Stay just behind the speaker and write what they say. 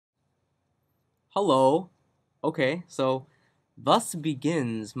Hello. Okay, so thus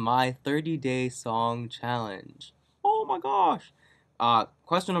begins my 30-day song challenge. Oh my gosh.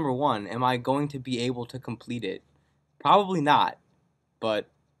 Question number one, am I going to be able to complete it? Probably not,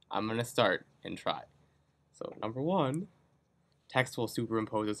 but I'm gonna start and try. So number one, text will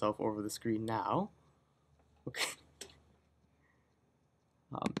superimpose itself over the screen now. Okay.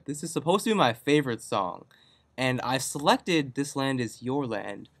 This is supposed to be my favorite song, and I selected This Land Is Your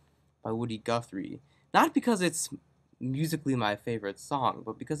Land by Woody Guthrie, not because it's musically my favorite song,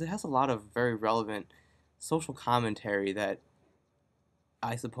 but because it has a lot of very relevant social commentary that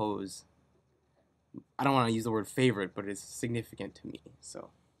I suppose, I don't want to use the word favorite, but it's significant to me.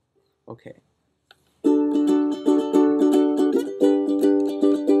 So, okay.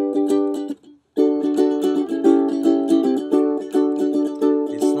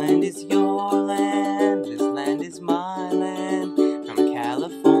 This land is your land, this land is my land, from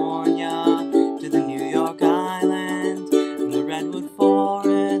California to the New York Island, from the Redwood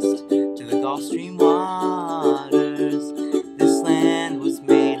Forest to the Gulf Stream waters. This land was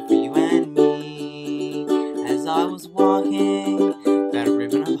made for you and me. As I was walking that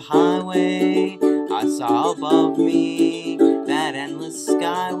ribbon of highway, I saw above me that endless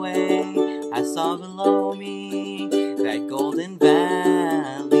skyway. I saw below me that golden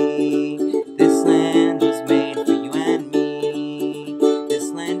valley. This land was made for you and me. This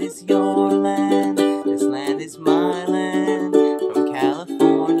land is your land, this land is my land, from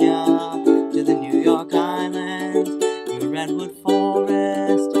California to the New York Island, from the Redwood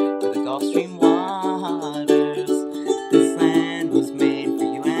Forest to the Gulf Stream waters. This land was made for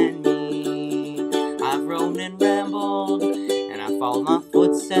you and me. I've roamed and rambled, and I followed my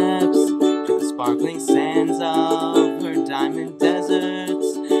footsteps to the sparkling sands of her diamond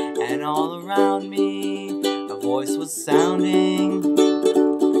deserts, and all around me a voice was sounding.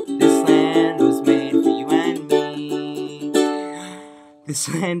 This land was made for you and me. This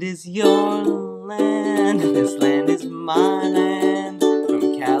land is your land, this land is my land,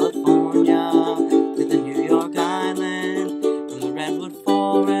 from California to the New York Island, from the Redwood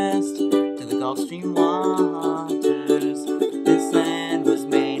Forest to the Gulf Stream waters. This land was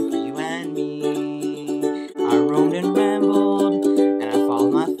made for you and me. I roamed and rambled, and I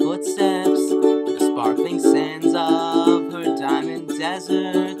followed my footsteps to the sparkling sands of her diamond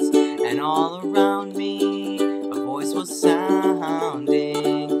deserts, and all around me a voice was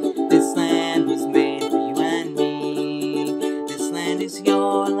sounding. This land was made for you and me. This land is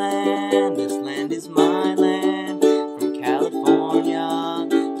your land, this land is my land, from California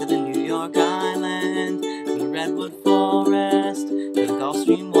to the New York Island, from the Redwood Forest to the Gulf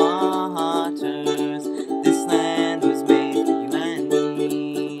Stream waters. This land was made for you and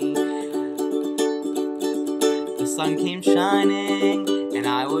me. The sun came shining, and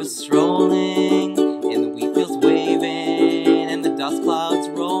I was strolling in the wheat fields waving, and the dust clouds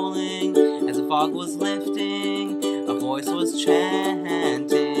rolling. As the fog was lifting, a voice was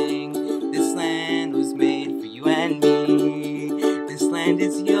chanting. This land was made for you and me. This land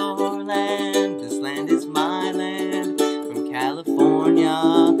is your land, this land is my land, from California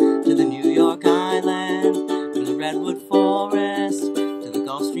to the New York Island, from the Redwood Forest to the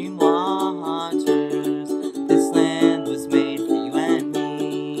Gulf Stream waters. This land was made for you and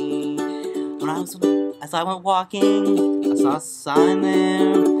me. As I went walking, I saw a sign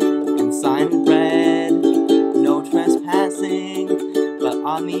there, and the sign read, "No trespassing," but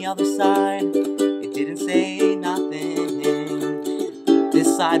on the other side, it didn't say nothing.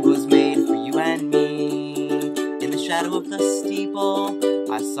 This side was made for you and me. In the shadow of the steeple,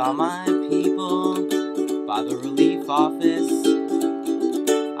 I saw my people. By the relief office,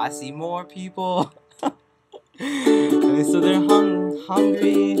 I see more people. And they stood there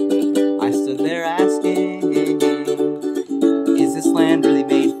hungry. I stood there asking, is this land really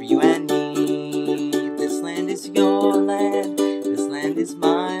made for you and me? This land is your land, this land is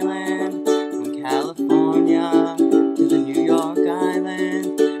my land, from California to the New York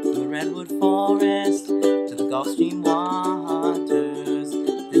Island, from the Redwood Forest to the Gulf Stream waters.